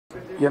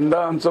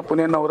यंदा आमचं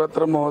पुणे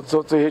नवरात्र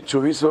महोत्सवचं हे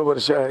 24वं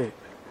वर्ष आहे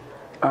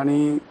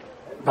आणि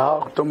 10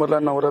 ऑक्टोबरला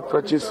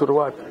नवरात्राची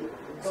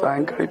सुरुवात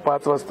सायंकाळी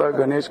 5 वाजता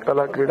गणेश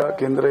कला क्रीडा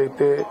केंद्र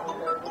येथे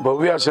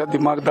भव्य अशा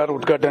दिमागदार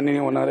उद्घाटनाने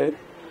होणार आहे।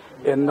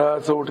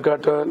 यंदाचं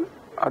उद्घाटन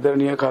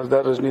आदरणीय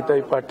खासदार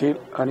रजनीताई पाटील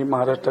आणि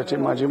महाराष्ट्राचे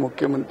माजी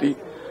मुख्यमंत्री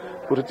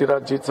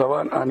पृथ्वीराजजी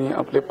चव्हाण आणि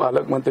आपले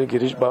पालकमंत्री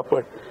गिरीश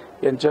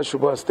बापट यांच्या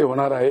शुभ हस्ते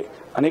होणार आहे।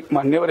 अनेक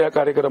मान्यवर या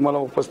कार्यक्रमाला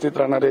उपस्थित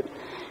राहणार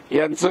आहेत।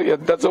 यांचं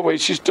यंदाचं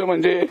वैशिष्ट्य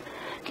म्हणजे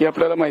की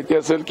आपल्याला माहिती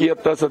असेल की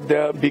आता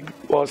सध्या बिग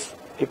बॉस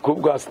हे खूप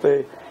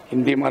गाजतंय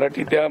हिंदी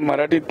मराठी। त्या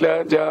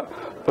मराठीतल्या ज्या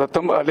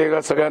प्रथम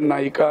आलेल्या सगळ्या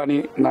नायिका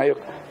आणि नायक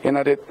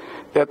येणार आहेत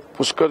त्यात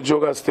पुष्कर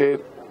जोग असते,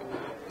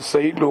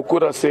 सई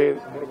लोकूर असेल,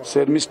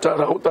 शर्मिष्ठा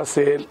राऊत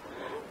असेल,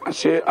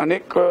 असे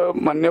अनेक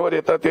मान्यवर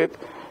येतात।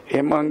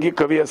 हेमांगी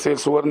कवी असेल,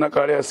 सुवर्ण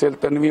काळे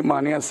असेल, तन्वी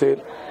माने असेल,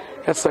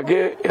 या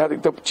सगळे या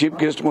चीफ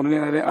गेस्ट म्हणून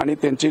येणार आहे आणि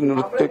त्यांची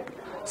नृत्य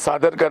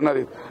सादर करणार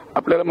आहेत।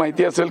 आपल्याला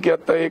माहिती असेल की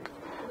आता एक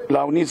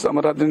लावणी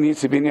सम्राज्ञी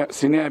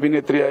सिने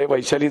अभिनेत्री आहे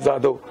वैशाली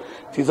जाधव,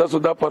 तिचा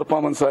सुद्धा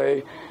परफॉर्मन्स आहे।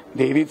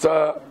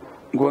 देवीचा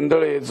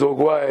गोंधळ आहे,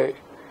 जोगवा आहे,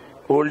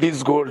 ओल्ड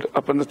इज गोल्ड,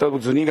 आपण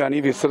जुनी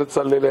गाणी विसरत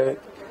चाललेले आहे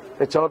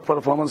त्याच्यावर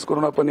परफॉर्मन्स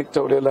करून आपण एक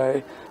ठेवलेला आहे।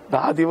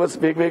 10 दिवस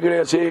वेगवेगळे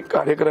असे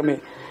कार्यक्रम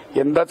आहे।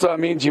 यंदाचा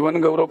आम्ही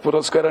जीवन गौरव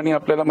पुरस्कार आणि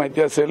आपल्याला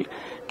माहिती असेल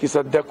की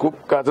सध्या खूप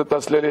गाजत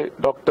असलेले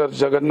डॉक्टर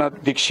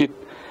जगन्नाथ दीक्षित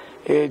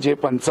हे जे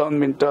 55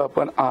 मिनिटं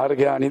आपण आहार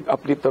घ्या आणि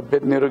आपली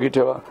तब्येत निरोगी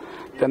ठेवा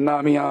त्यांना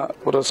आम्ही हा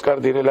पुरस्कार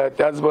दिलेला आहे।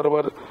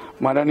 त्याचबरोबर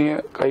माननीय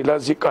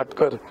कैलासजी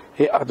काटकर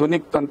हे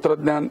आधुनिक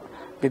तंत्रज्ञान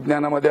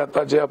विज्ञानामध्ये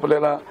आता जे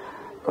आपल्याला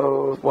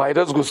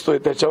व्हायरस घुसतोय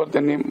त्याच्यावर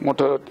त्यांनी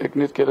मोठं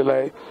टेक्निक केलेलं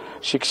आहे।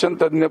 शिक्षण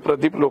तज्ञ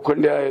प्रदीप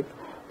लोखंडे आहेत,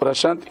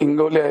 प्रशांत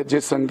इंगवले आहेत जे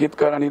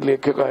संगीतकार आणि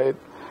लेखक आहेत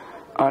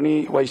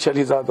आणि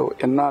वैशाली जाधव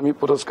यांना आम्ही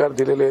पुरस्कार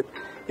दिलेले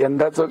आहेत।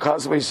 यंदाचं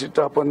खास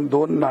वैशिष्ट्य आपण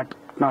 2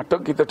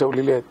 नाटक इथं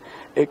ठेवलेले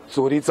आहेत। एक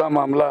चोरीचा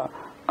मामला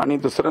आणि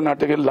दुसरं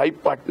नाटक आहे लाईफ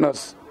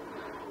पार्टनर्स,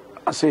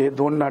 असे हे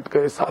 2 नाटकं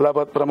आहे।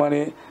 सालाबाद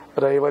प्रमाणे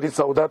रविवारी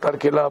 14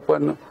 तारखेला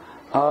आपण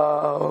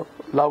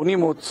लावणी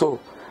महोत्सव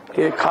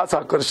हे खास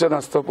आकर्षण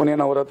असतं। पुणे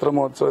नवरात्र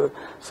महोत्सव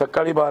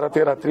सकाळी 12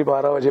 ते रात्री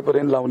 12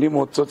 वाजेपर्यंत लावणी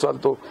महोत्सव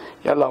चालतो।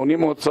 या लावणी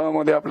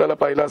महोत्सवामध्ये आपल्याला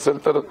पाहिलं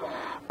असेल तर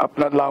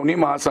आपला लावणी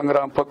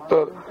महासंग्राम, फक्त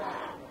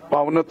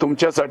पावनं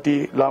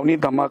तुमच्यासाठी, लावणी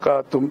धमाका,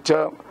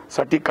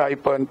 तुमच्यासाठी काय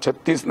पण,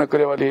 36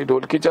 नखरेवाली,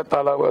 ढोलकीच्या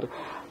तालावर,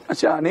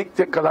 असे अनेक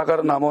ते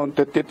कलाकार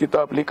नामवंत ते तिथं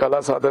आपली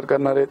कला सादर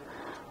करणार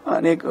आहेत।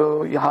 अनेक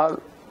हा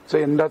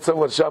यंदाचं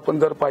वर्ष आपण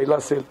जर पाहिलं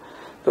असेल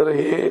तर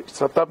हे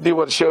शताब्दी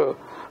वर्ष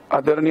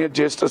आदरणीय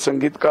ज्येष्ठ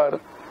संगीतकार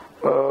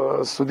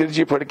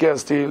सुधीरजी फडके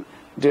असतील,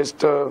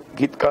 ज्येष्ठ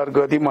गीतकार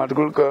ग दि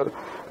माडगुळकर,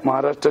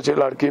 महाराष्ट्राचे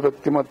लाडके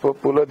व्यक्तिमत्व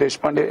पु ल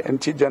देशपांडे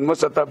यांची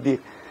जन्मशताब्दी,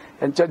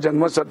 यांच्या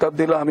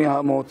जन्मशताब्दीला आम्ही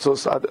हा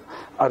महोत्सव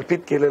अर्पित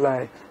केलेला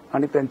आहे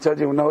आणि त्यांच्या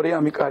जीवनावरही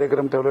आम्ही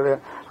कार्यक्रम ठेवलेले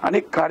आहे। आणि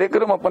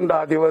कार्यक्रम आपण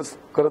 10 दिवस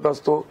करत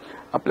असतो।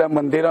 आपल्या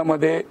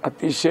मंदिरामध्ये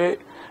अतिशय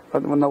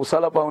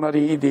नवसाला पावणारी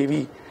ही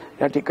देवी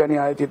या ठिकाणी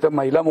आहे, तिथं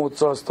महिला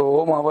महोत्सव असतो,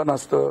 होम हवन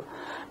असतं।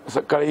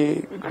 सकाळी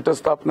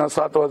घटस्थापना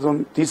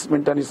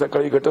 7:30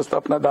 सकाळी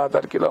घटस्थापना 10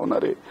 तारखेला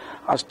होणार आहे।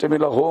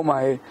 अष्टमीला होम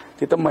आहे,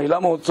 तिथं महिला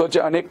महोत्सवाचे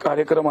अनेक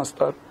कार्यक्रम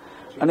असतात,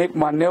 अनेक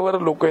मान्यवर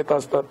लोक येत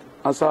असतात।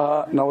 असा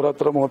हा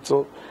नवरात्र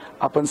महोत्सव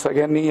आपण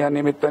सगळ्यांनी या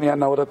निमित्ताने या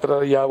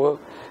नवरात्राला यावं।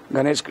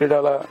 गणेश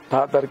क्रीडाला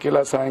 10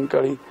 तारखेला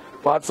सायंकाळी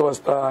 5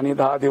 वाजता आणि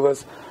 10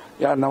 दिवस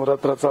या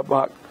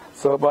नवरात्राचा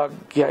सहभाग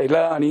घ्यायला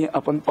आणि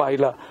आपण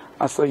पाहिला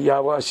असं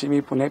यावं अशी मी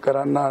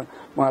पुणेकरांना,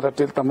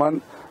 महाराष्ट्रातील तमाम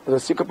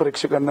रसिक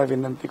प्रेक्षकांना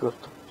विनंती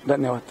करतो।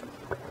 धन्यवाद।